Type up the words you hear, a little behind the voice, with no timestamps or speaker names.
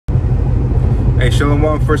Hey,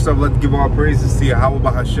 Shalom. First off, let's give all praises to Yahweh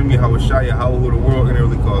Bahashim, Yahweh Shai, Yahweh, who the world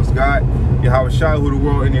inherently calls God, Yahweh Shai, who the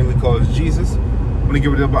world inherently calls Jesus. I want to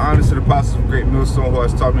give it double honor to the apostles of Great Millstone, who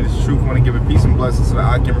has taught me this truth. I want to give it peace and blessings to the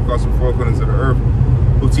I came across the four corners of the earth,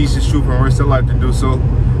 who teach this truth and risk their life to do so.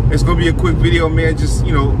 It's going to be a quick video, man, just,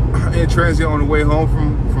 you know, in transit on the way home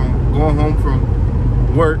from going home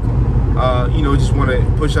from work. You know, just want to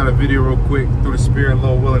push out a video real quick through the spirit,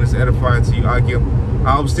 Lord willing, it's edifying to you,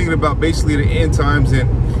 I was thinking about basically the end times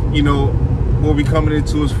and, you know, what we coming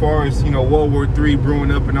into as far as, you know, World War III brewing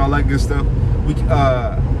up and all that good stuff. We,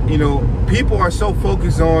 you know, people are so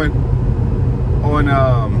focused on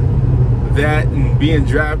that and being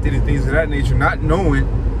drafted and things of that nature, not knowing,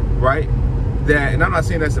 right, that, and I'm not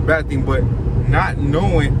saying that's a bad thing, but not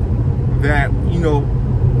knowing that, you know,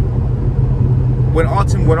 when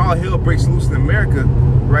all hell breaks loose in America,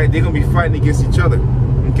 right, they're gonna be fighting against each other,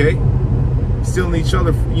 okay? Stealing each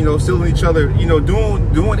other, you know,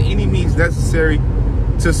 doing any means necessary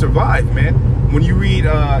to survive, man. When you read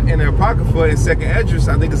in the Apocrypha in 2nd Esdras,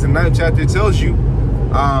 I think it's the 9th chapter, it tells you,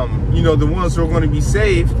 you know, the ones who are going to be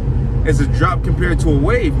saved is a drop compared to a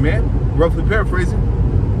wave, man. Roughly paraphrasing.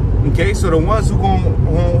 Okay, so the ones who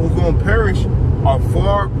going to perish are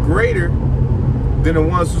far greater than the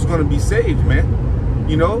ones who's going to be saved, man.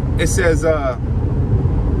 You know, it says,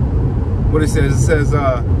 what it says? It says,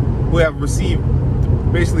 who have received,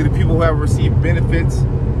 basically the people who have received benefits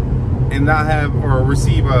and not have, or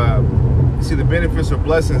receive, see the benefits or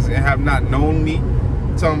blessings and have not known me,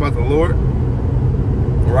 talking about the Lord,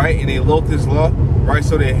 right? And they loathe His law, right?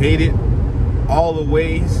 So they hated all the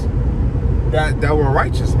ways that were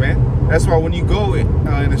righteous, man. That's why when you go in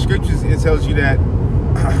the scriptures, it tells you that,